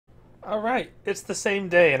Alright, it's the same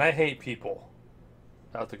day and I hate people.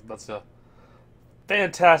 I think that's a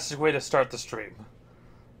fantastic way to start the stream.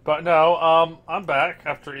 But no, I'm back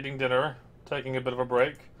after eating dinner, taking a bit of a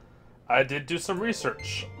break. I did do some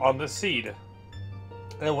research on this seed.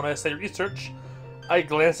 And when I say research, I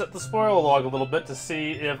glanced at the spoiler log a little bit to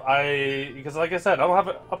see if because like I said, I don't have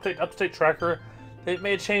an up-to-date tracker. They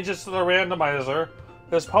made changes to the randomizer.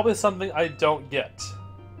 There's probably something I don't get.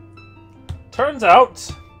 Turns out,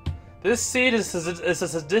 this seed is a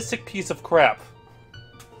sadistic piece of crap.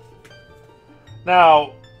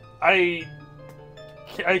 Now, I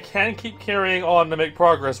can keep carrying on to make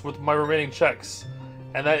progress with my remaining checks,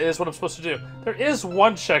 and that is what I'm supposed to do. There is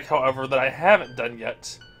one check, however, that I haven't done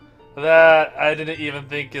yet, that I didn't even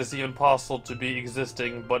think is even possible to be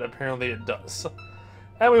existing, but apparently it does.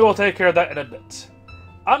 And we will take care of that in a bit.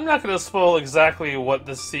 I'm not going to spoil exactly what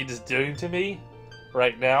this seed is doing to me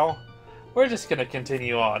right now. We're just going to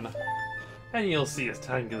continue on, and you'll see as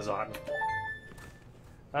time goes on.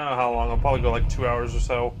 I don't know how long, I'll probably go like 2 hours or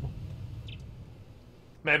so.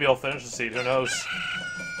 Maybe I'll finish the seed, who knows.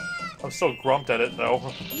 I'm still grumped at it,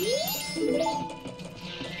 though.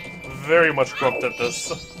 Very much grumped at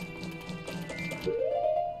this.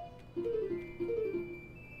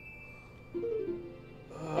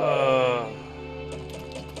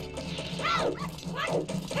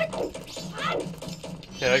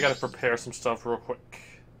 Okay, I gotta prepare some stuff real quick.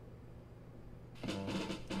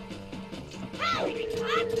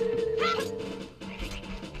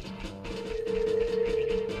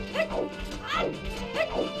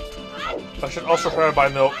 I should also try to buy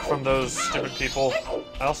milk from those stupid people.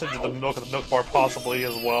 I also need the milk at the milk bar possibly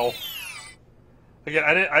as well. Again,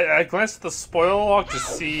 I glanced at the spoiler log to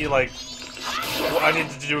see like what I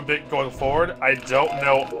need to do a bit going forward. I don't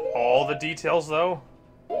know all the details though.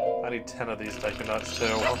 I need 10 of these Diker nuts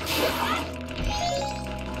too.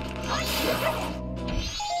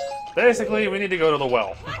 Basically, we need to go to the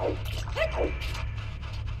well.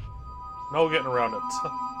 No getting around it.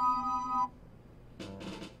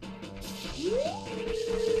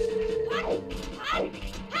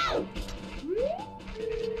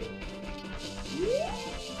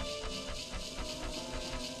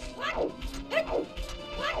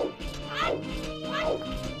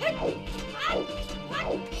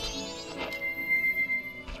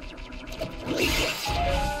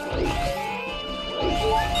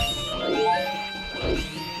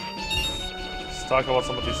 Let's talk about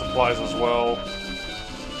some of these supplies as well.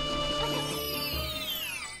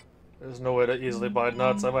 There's no way to easily buy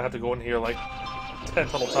nuts. I might have to go in here like 10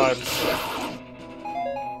 total times.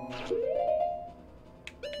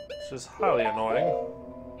 Which is highly annoying.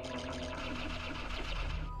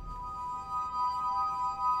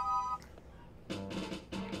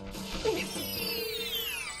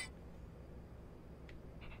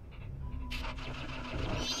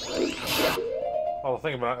 Well,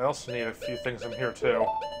 think about it, I also need a few things from here too.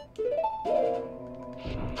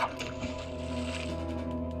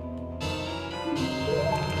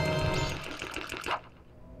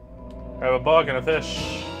 I have a bug and a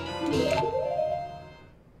fish.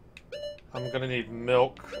 I'm gonna need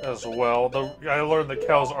milk as well. I learned the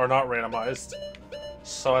cows are not randomized,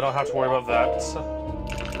 so I don't have to worry about that.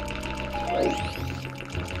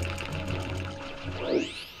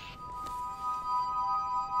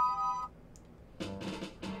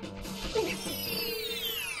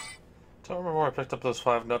 Don't remember where I picked up those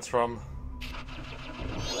 5 nuts from.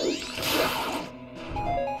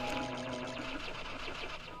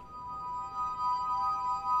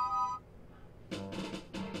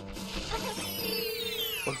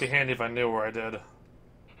 Would be handy if I knew where I did.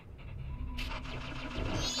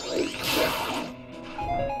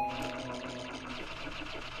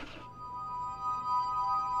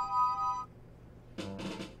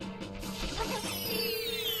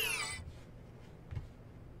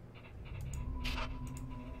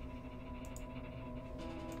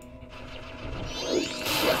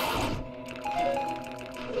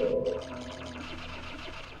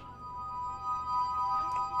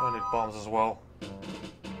 I need bombs as well.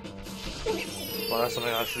 Well, that's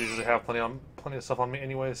something I should usually have plenty of stuff on me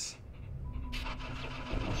anyways.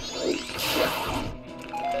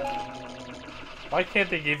 Why can't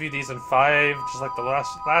they give you these in 5, just like the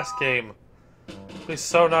last game? It'd be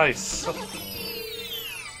so nice.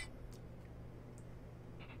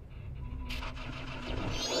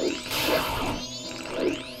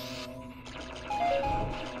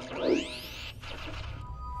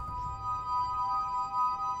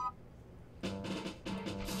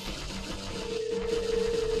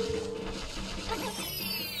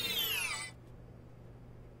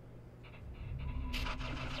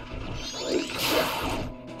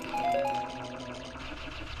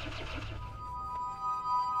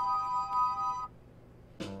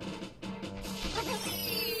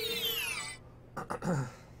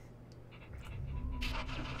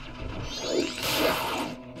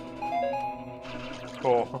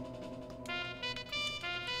 Cool.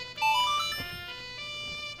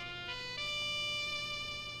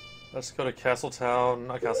 Let's go to Castletown,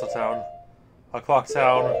 not Castletown,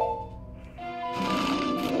 Clocktown.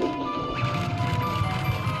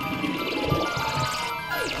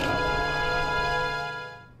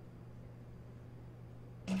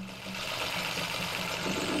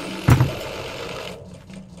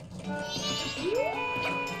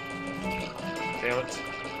 Damn it.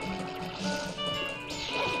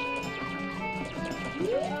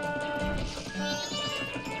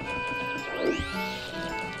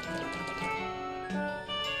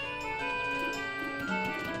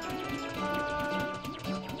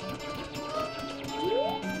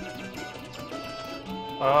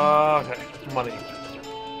 Okay, money.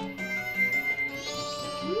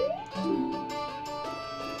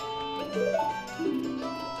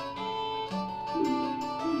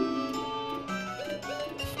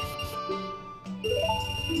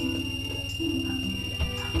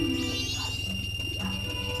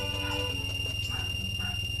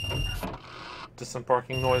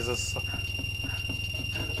 Disembarking noises.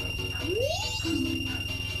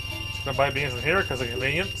 Just gonna buy beans in here because of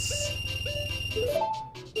convenience.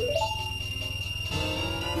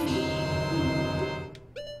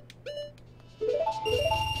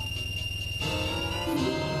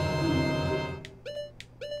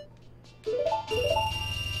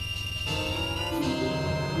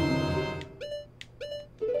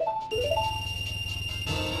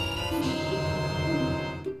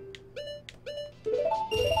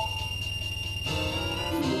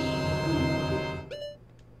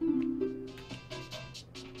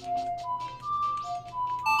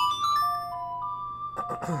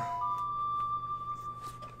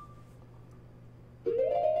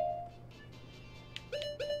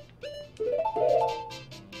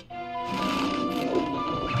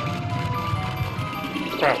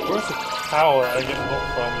 Crap, where's the cow that I get milk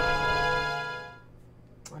from?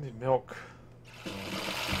 I need milk.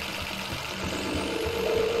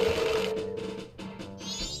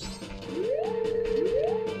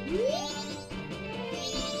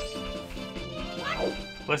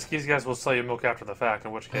 At least these guys will sell you milk after the fact,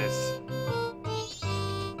 in which case...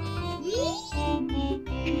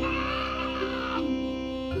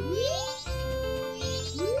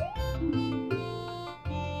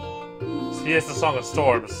 See, it's the Song of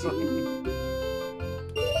Storms.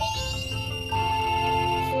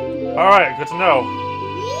 Alright, good to know.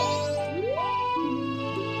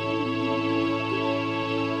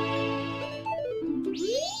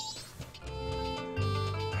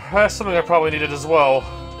 That's something I probably needed as well.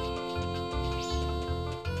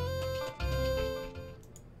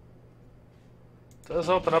 Does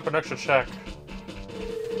open up an extra check.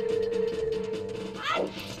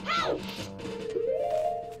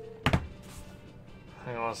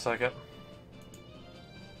 Hang on a second.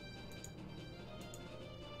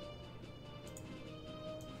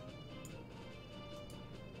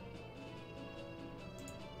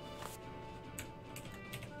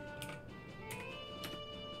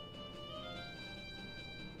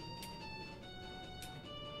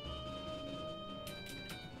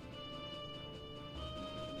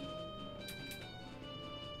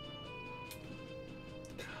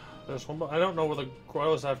 There's one, but I don't know where the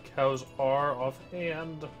grows have cows are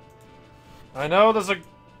offhand. I know there's a...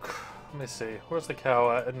 Let me see. Where's the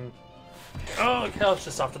cow at? And oh, the cow's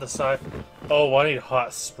just off to the side. Oh, I need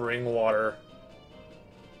hot spring water.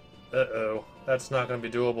 Uh-oh. That's not going to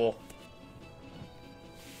be doable.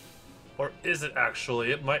 Or is it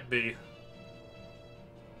actually? It might be.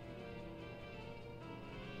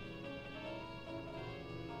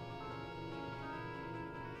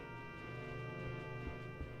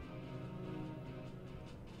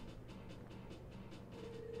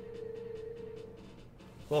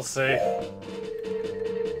 We'll see.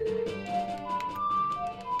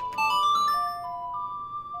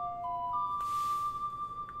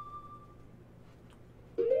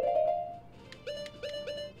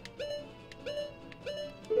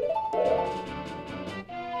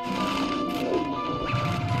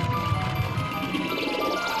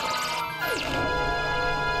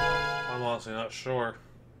 I'm honestly not sure.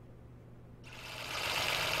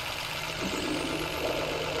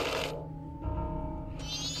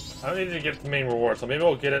 I don't need to get the main reward, so maybe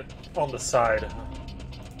I'll get it on the side.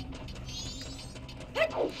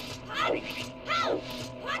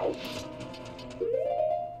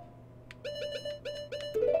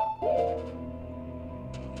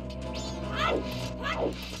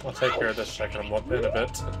 I'll take care of this check in a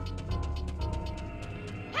bit.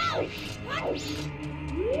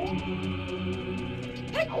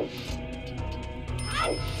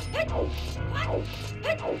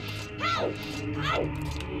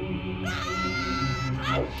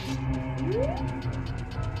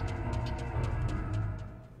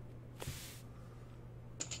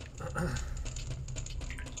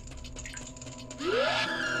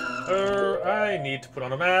 I need to put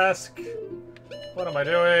on a mask. What am I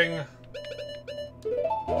doing?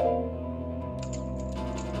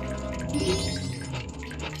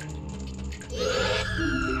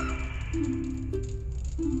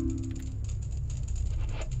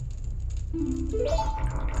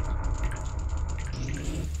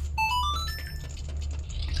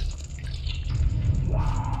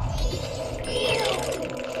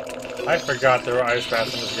 I forgot there were ice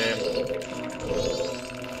baths in this game.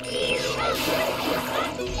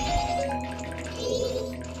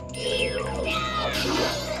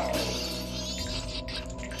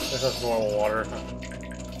 This is normal water.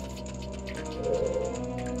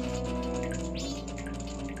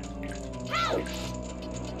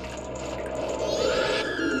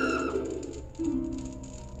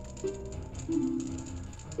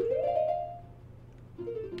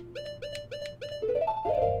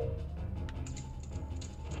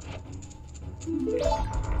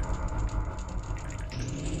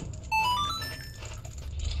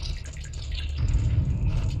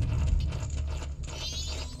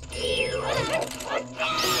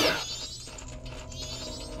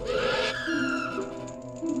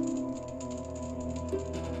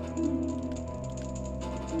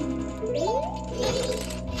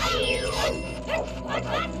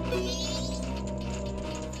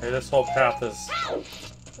 Okay, this whole path is...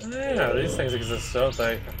 Yeah, these things exist, don't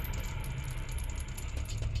they?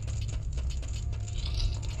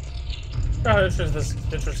 How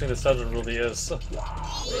interesting this dungeon really is.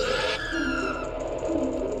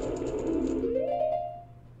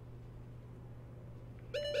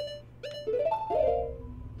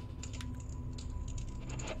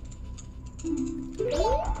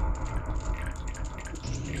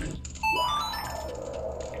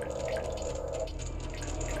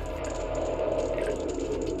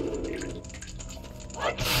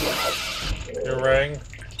 Your ring.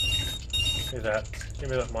 Give me that. Give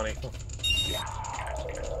me that money.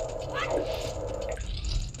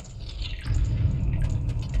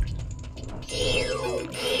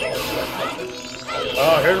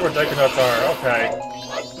 Oh, here's where Deku Nuts are. Okay.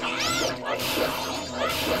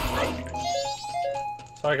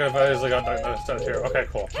 So I could have easily got Deku Nuts here. Okay,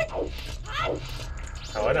 cool.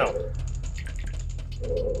 How I know.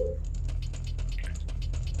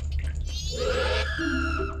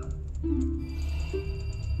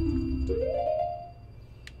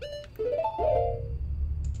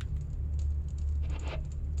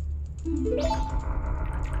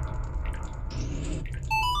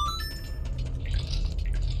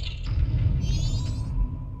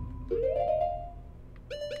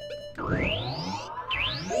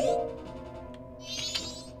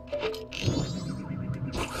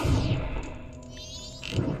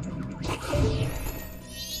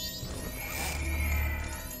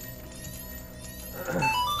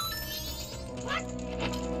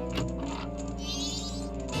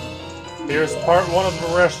 Here's part one of the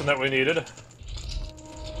ration that we needed.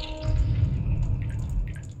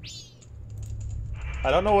 I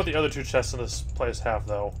don't know what the other two chests in this place have,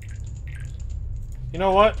 though. You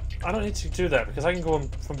know what? I don't need to do that, because I can go in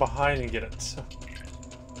from behind and get it.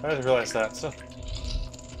 I didn't realize that.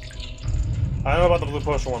 I know about the blue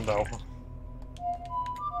potion one, though.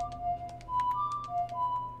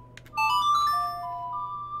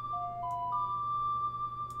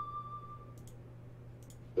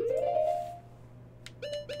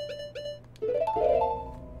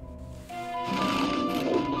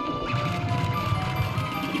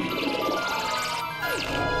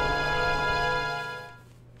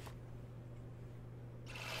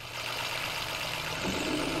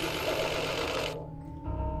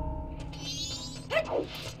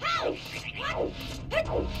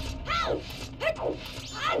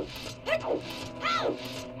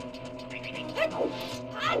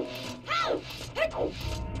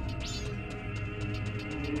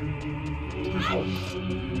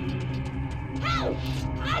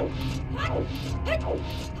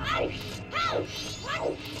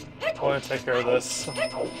 I want to take care of this.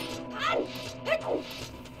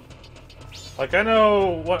 Like, I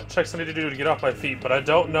know what checks I need to do to get off my feet, but I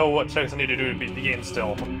don't know what checks I need to do to beat the game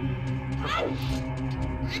still.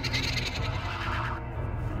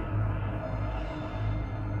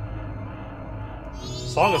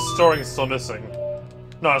 Song of Storing is still missing.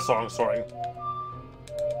 Not a Song of Storing.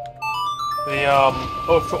 The,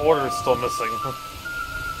 Oath to Order is still missing.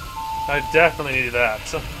 I definitely needed that.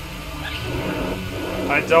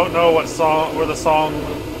 I don't know what song, where the song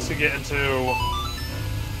to get into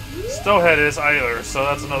Stowhead is either, so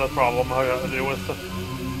that's another problem I got to deal with.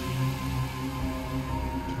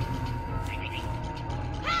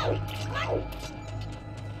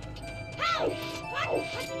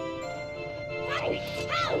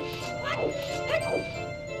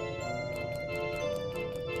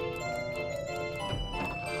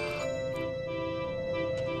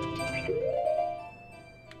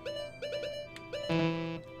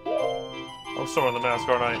 I'm still in the mask,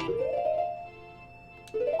 aren't I?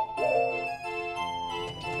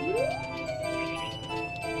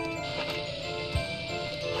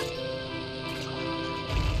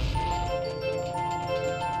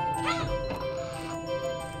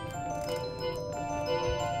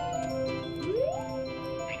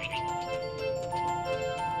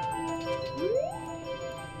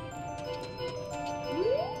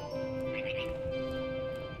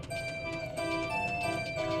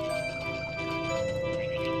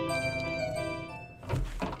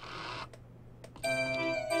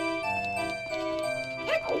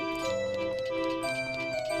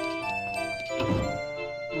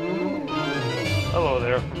 Hello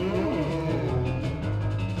there.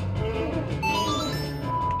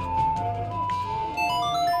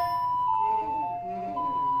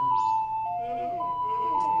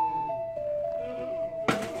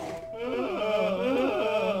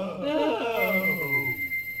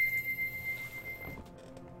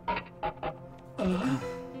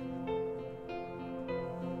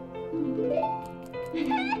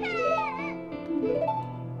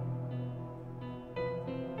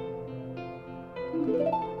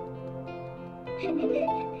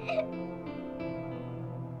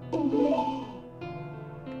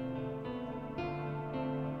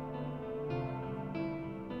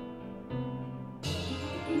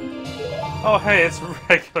 Oh hey, it's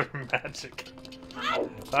regular magic.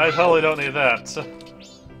 I totally don't need that.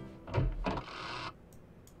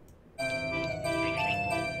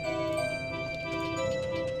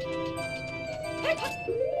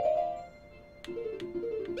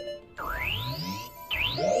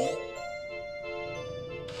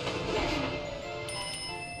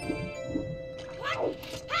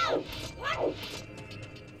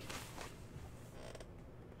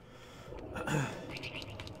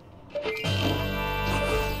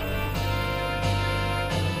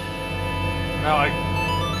 Now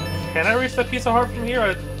can I reach that piece of heart from here?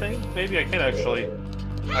 I think maybe I can actually.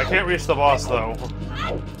 I can't reach the boss though.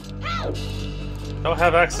 Don't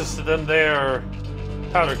have access to them there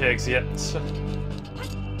powder kegs yet.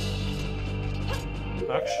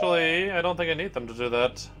 Actually, I don't think I need them to do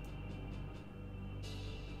that.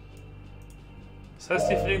 Says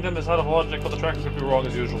defeating them is out of logic, but the tracker could be wrong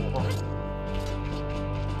as usual.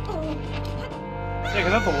 Yeah,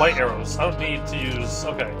 because I have the light arrows. I don't need to use...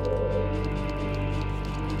 Okay.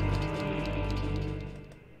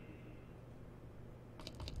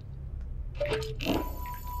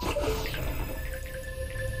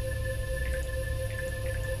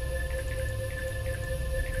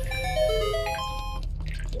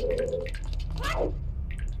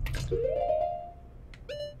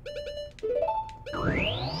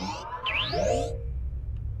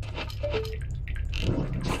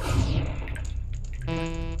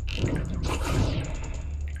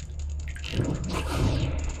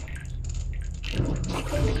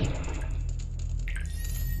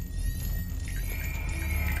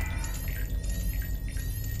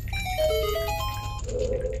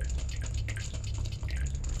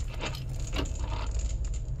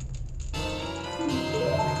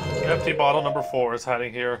 Empty bottle number 4 is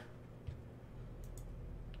hiding here.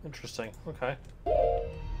 Interesting. Okay.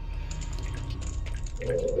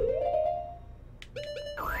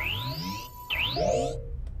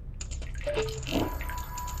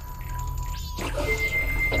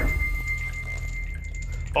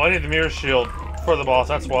 Oh, I need the mirror shield for the boss,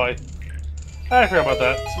 that's why. I forgot about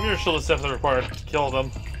that. The mirror shield is definitely required to kill them.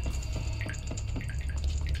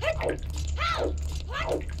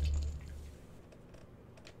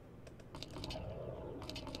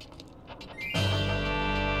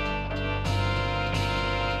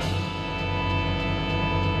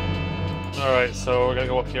 Alright, so we're gonna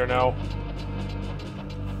go up here now.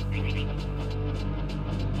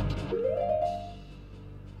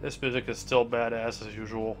 This music is still badass as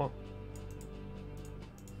usual.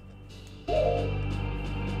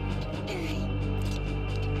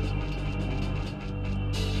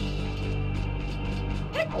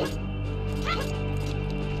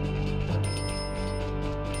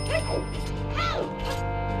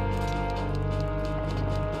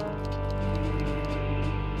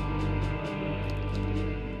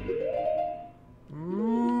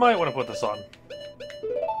 might want to put this on.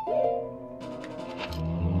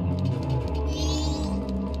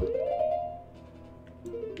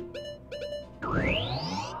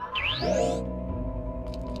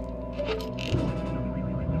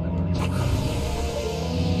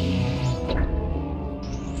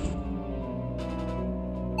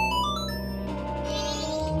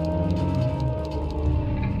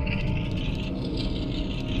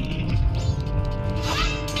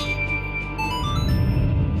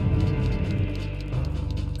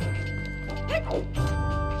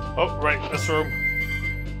 Oh, right, this room.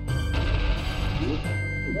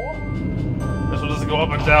 This one doesn't go up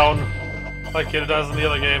and down like it does in the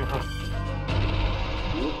other game.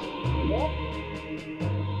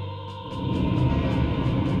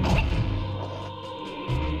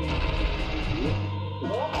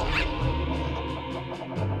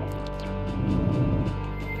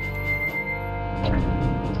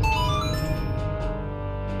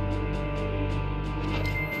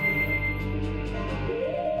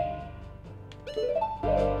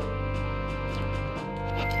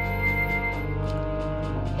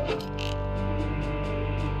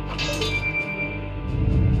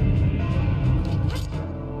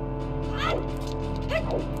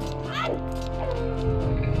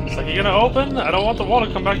 It's like, you gonna open? I don't want the wall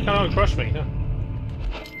to come back down and crush me.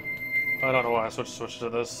 I don't know why I switched to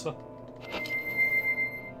this. Isn't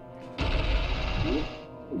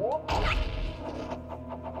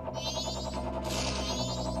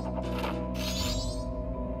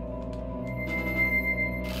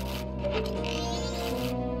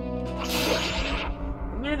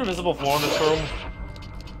there an invisible floor in this room?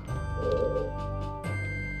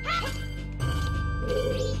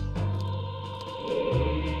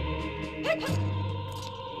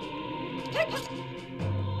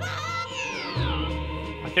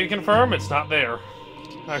 I can confirm it's not there.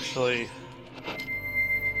 Actually.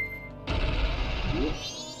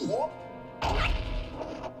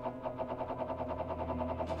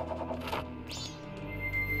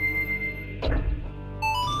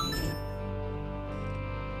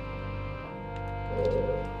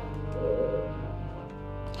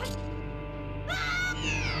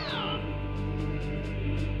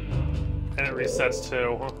 And it resets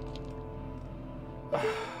too.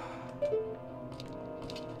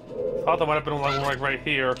 Thought there might have been one like right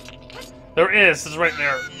here. There is! It's right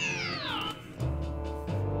there.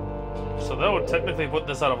 So that would technically put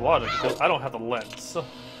this out of logic because I don't have the lens.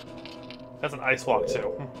 That's an ice walk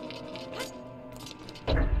too.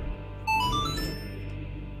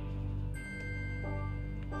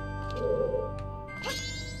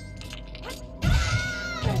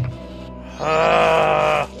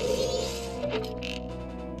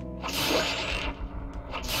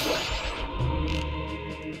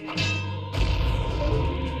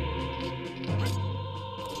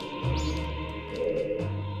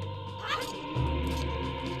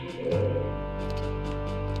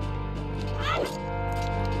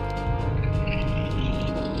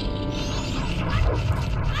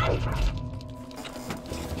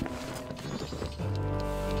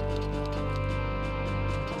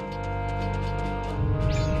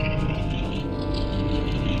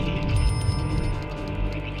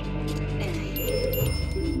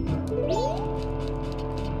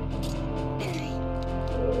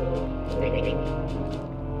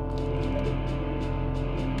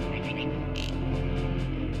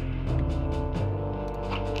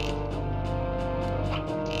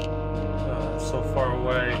 So far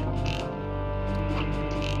away.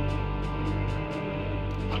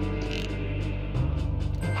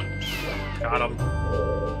 Got him.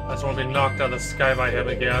 I just want to be knocked out of the sky by him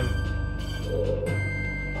again.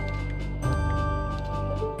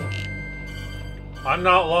 I'm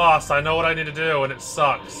not lost. I know what I need to do, and it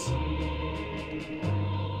sucks.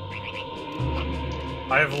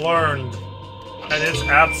 I have learned, and it's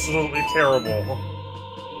absolutely terrible.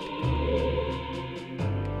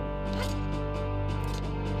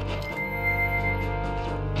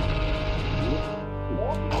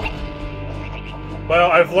 Well,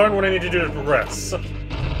 I've learned what I need to do to progress.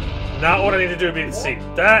 Not what I need to do to beat the seat.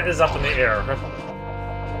 That is up in the air.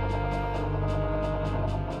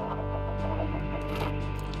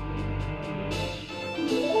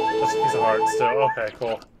 That's a piece of heart still. Okay,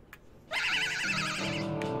 cool.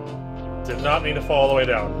 Did not mean to fall all the way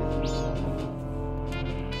down.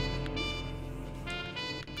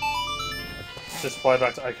 Just fly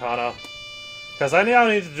back to Icona. Because I now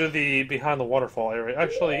need to do the behind the waterfall area.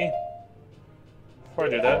 Actually, before I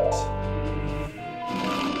do that,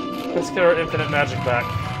 let's get our infinite magic back.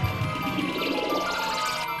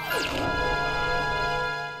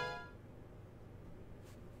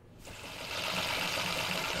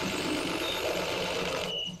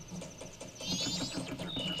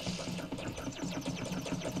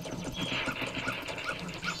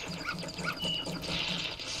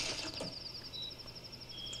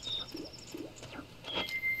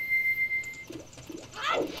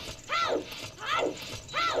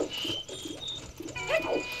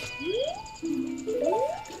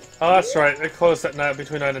 Oh, that's right. It closed at night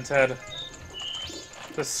between 9 and 10.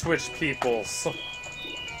 The Switch peoples.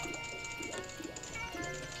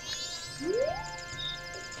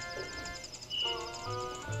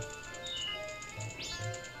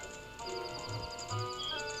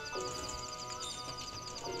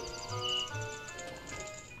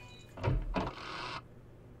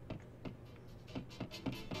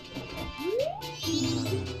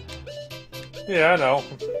 Yeah, I know.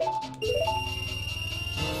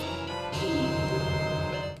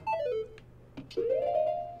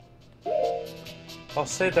 I'll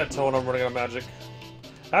save that till when I'm running out of magic.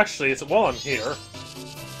 Actually, it's while I'm here.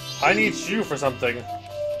 I need you for something.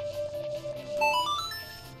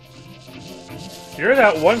 You're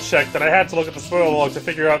that one check that I had to look at the spoiler log to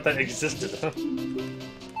figure out that existed.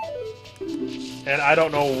 And I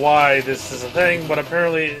don't know why this is a thing, but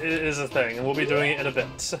apparently it is a thing, and we'll be doing it in a bit.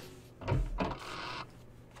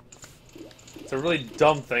 It's a really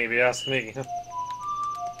dumb thing if you ask me.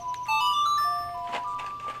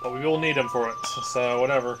 But we will need him for it, so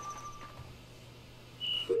whatever.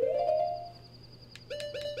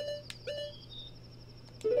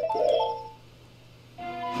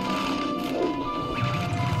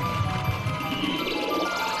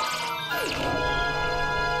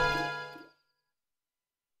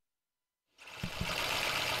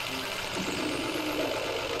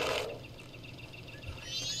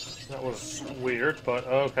 That was weird, but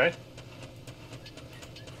okay.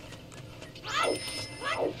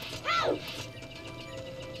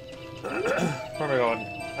 Where am I going?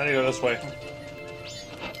 I need to go this way.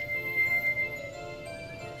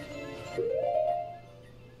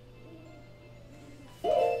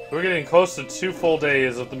 We're getting close to 2 full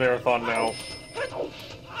days of the marathon now.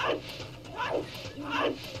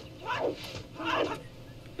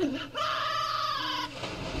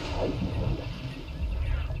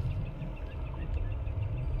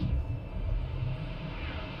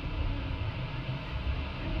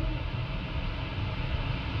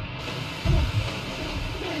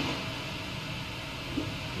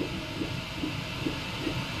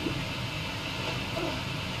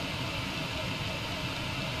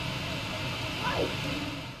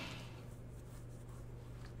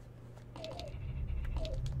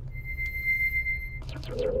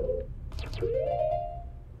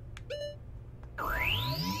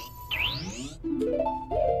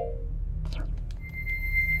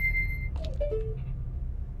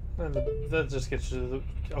 And that just gets you to the...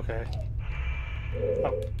 okay.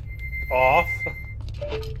 Oh. Off.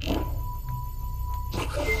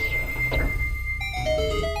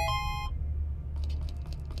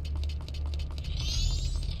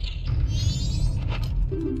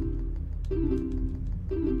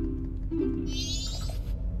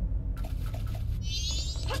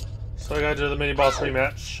 So I gotta do the mini-boss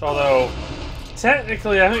rematch, although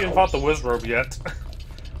technically I haven't even fought the Wizrobe yet.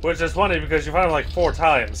 Which is funny because you find him like 4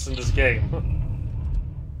 times in this game.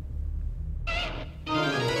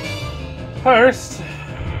 First,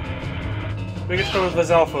 we get to go with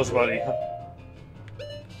Vizalfo's buddy. Oh,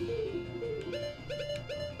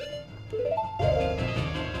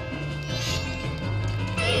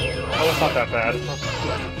 it's not that bad.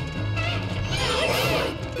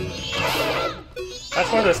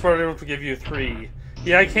 That's why they're smart enough to give you 3.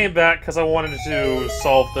 Yeah, I came back because I wanted to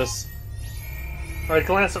solve this. I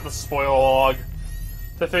glanced at the spoiler log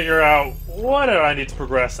to figure out what did I need to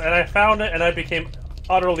progress, and I found it, and I became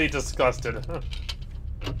utterly disgusted.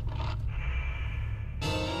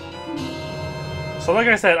 So like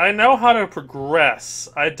I said, I know how to progress.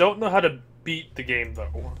 I don't know how to beat the game,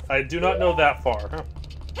 though. I do not know that far.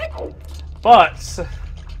 But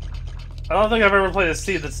I don't think I've ever played a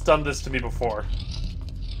seed that's done this to me before.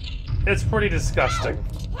 It's pretty disgusting.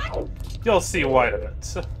 You'll see why in a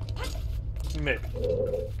bit. Maybe.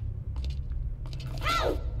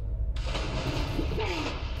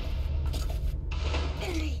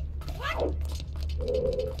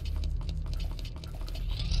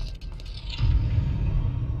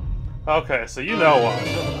 Okay, so you know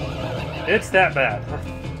why. It's that bad.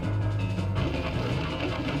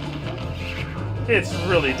 It's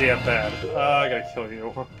really damn bad. I gotta kill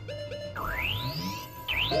you.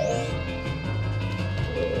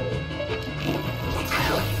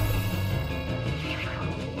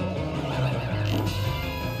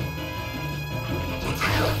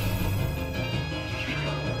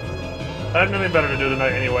 I have nothing better to do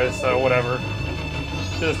tonight anyway, so whatever.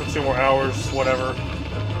 Do this for 2 more hours, whatever.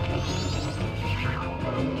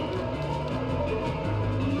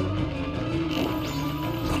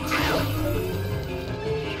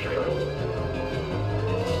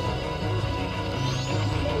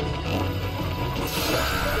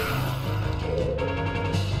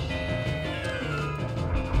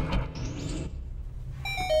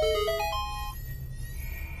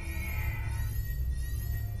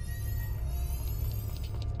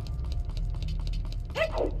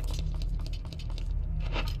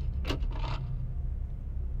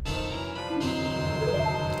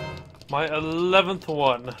 My 11th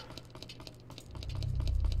one.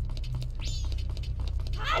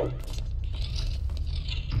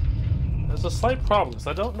 There's a slight problem, because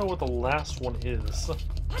I don't know what the last one is. I'm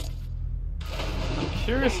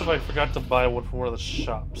curious if I forgot to buy one from one of the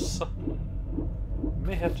shops.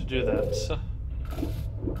 May have to do that.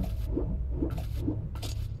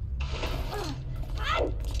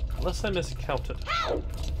 Unless I miscounted.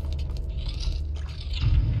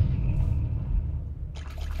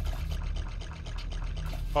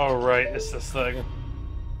 Alright, it's this thing.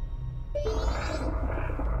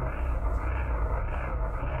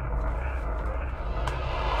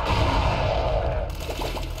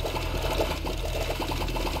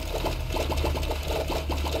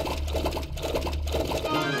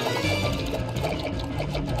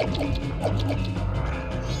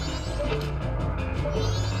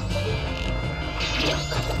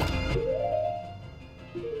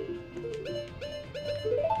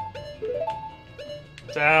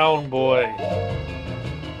 Down, boy.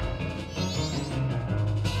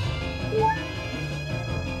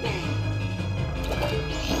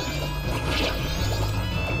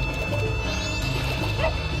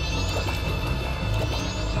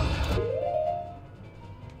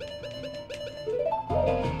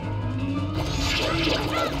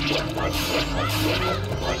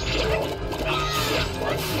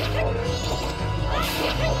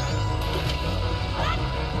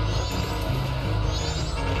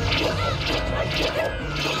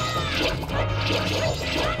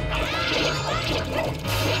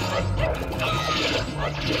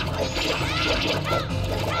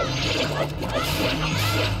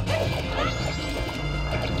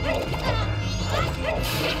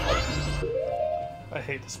 I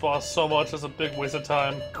hate this boss so much, it's a big waste of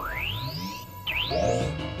time.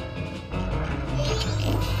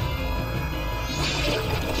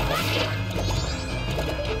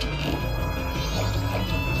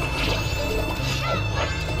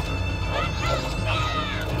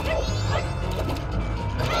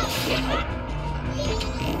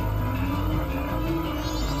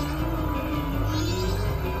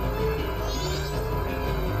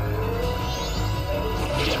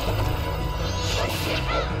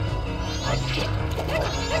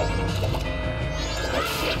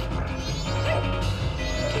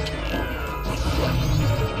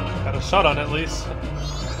 Got a shot on it, at least.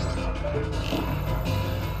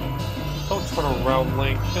 Don't turn around,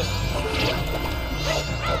 Link.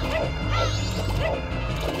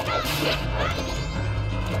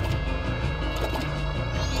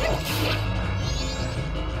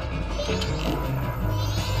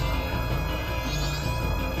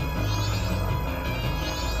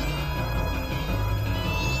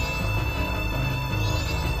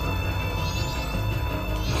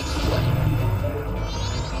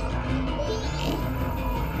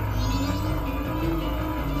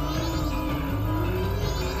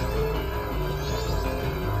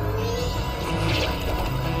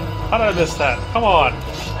 How did I miss that? Come on!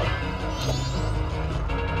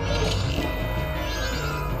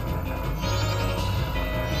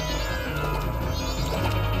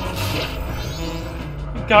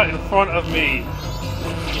 You got in front of me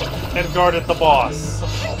and guarded the boss.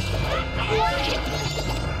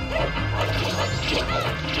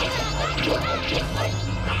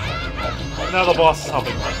 Now the boss is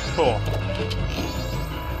helping me. Cool.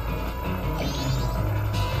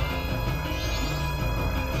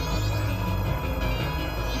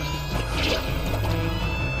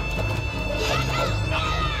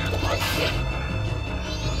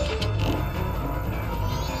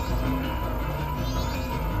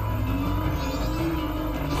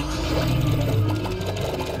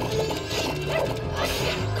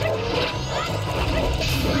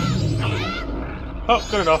 Oh,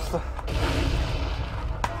 good enough.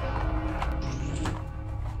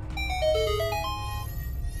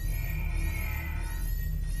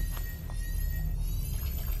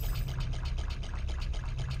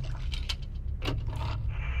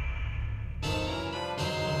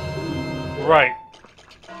 Right.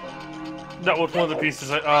 That was one of the pieces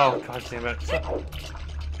I... Oh, god damn it.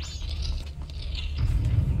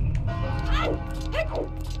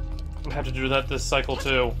 I have to do that this cycle,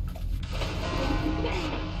 too.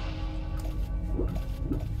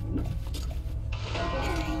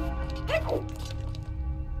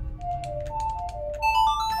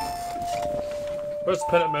 Where's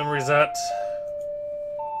Pennant Memories at?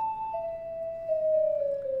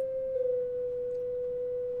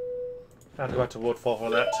 I have to go back to Woodfall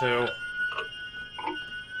for that too.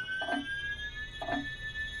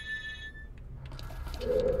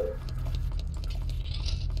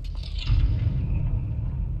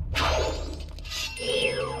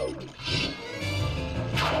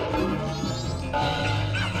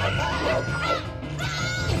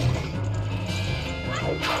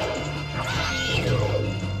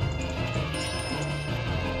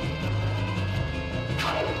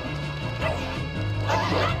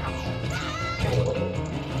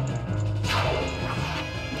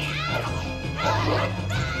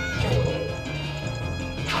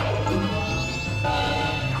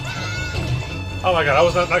 Oh my god, I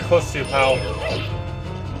was not that close to you, pal.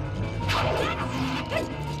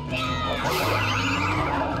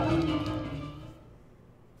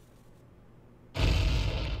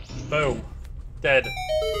 Boom. Dead.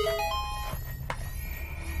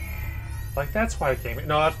 Like, that's why I came here.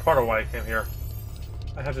 No, that's part of why I came here.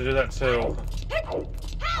 I have to do that too.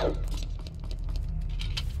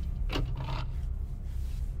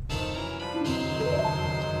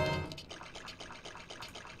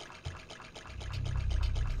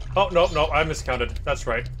 Oh, no, no, I miscounted. That's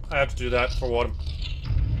right. I have to do that for one.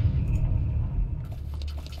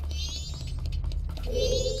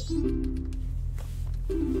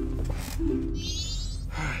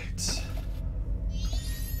 Alright.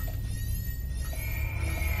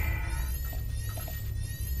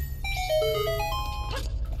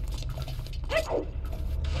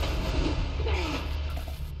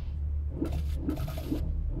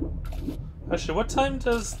 Actually, what time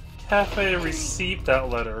does Cafe receive that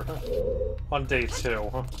letter on day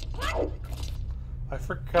 2? I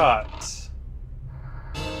forgot.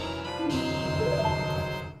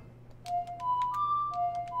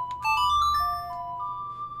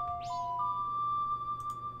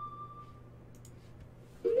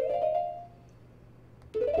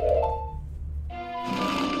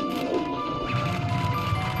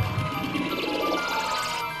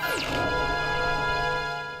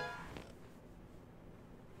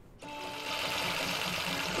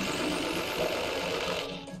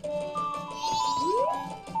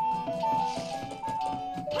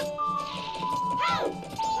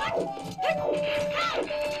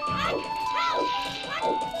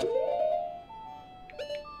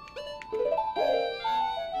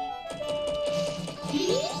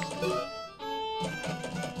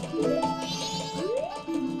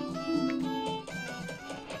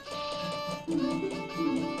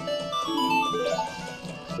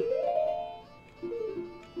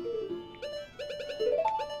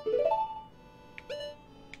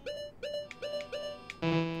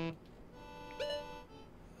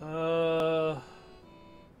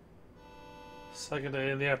 Second day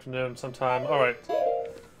in the afternoon sometime. Alright.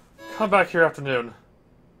 Come back here afternoon.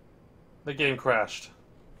 The game crashed.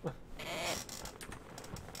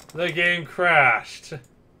 The game crashed.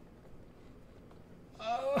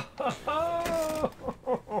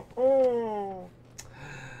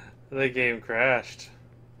 The game crashed.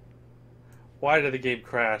 Why did the game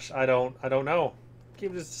crash? I don't know. The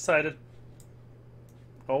game just decided.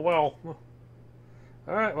 Oh well.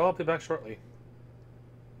 Alright, well, I'll be back shortly.